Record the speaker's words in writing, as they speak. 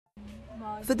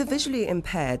For the visually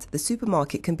impaired, the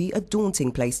supermarket can be a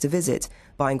daunting place to visit.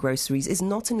 Buying groceries is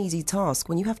not an easy task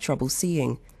when you have trouble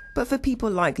seeing. But for people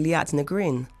like Liat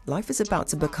Negrin, life is about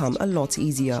to become a lot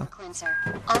easier.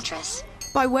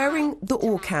 By wearing the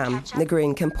OrCam,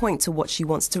 Negrin can point to what she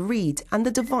wants to read and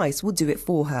the device will do it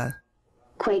for her.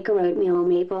 Quaker oatmeal,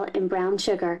 maple and brown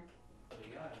sugar.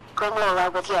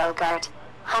 Granola with yogurt,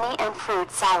 honey and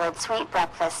fruit salad, sweet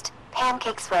breakfast,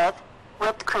 pancakes with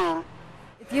whipped cream.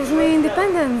 It gives me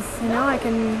independence, you know, I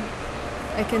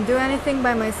can do anything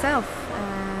by myself.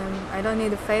 I don't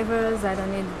need favors, I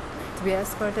don't need to be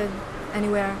escorted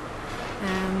anywhere.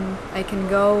 I can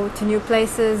go to new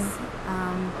places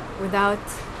without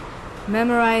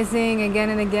memorizing again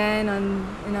and again on,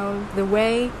 you know, the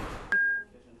way.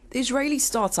 The Israeli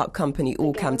startup company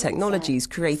OrCam Technologies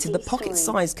created the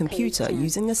pocket-sized computer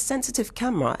using a sensitive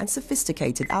camera and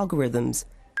sophisticated algorithms.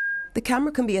 The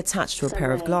camera can be attached to a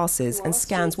pair of glasses and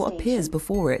scans what appears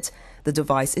before it. The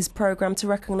device is programmed to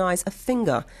recognize a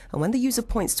finger, and when the user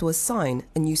points to a sign,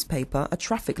 a newspaper, a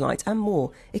traffic light and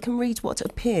more, it can read what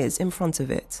appears in front of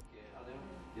it.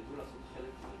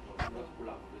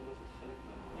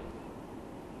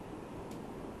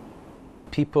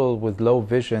 People with low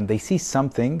vision, they see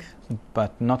something,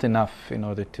 but not enough in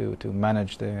order to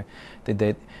manage the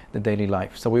daily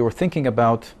life. So we were thinking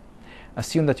about,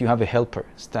 assume that you have a helper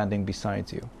standing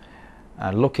beside you,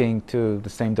 looking to the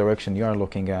same direction you are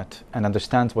looking at, and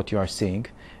understands what you are seeing,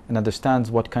 and understands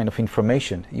what kind of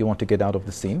information you want to get out of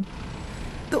the scene.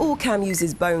 The OrCam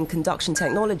uses bone conduction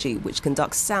technology, which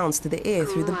conducts sounds to the ear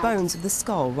through the bones of the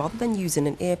skull rather than using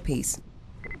an earpiece.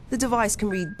 The device can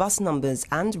read bus numbers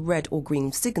and red or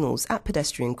green signals at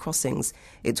pedestrian crossings.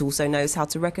 It also knows how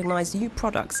to recognize new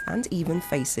products and even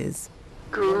faces.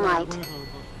 Green light.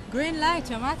 Green light,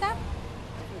 שמעת?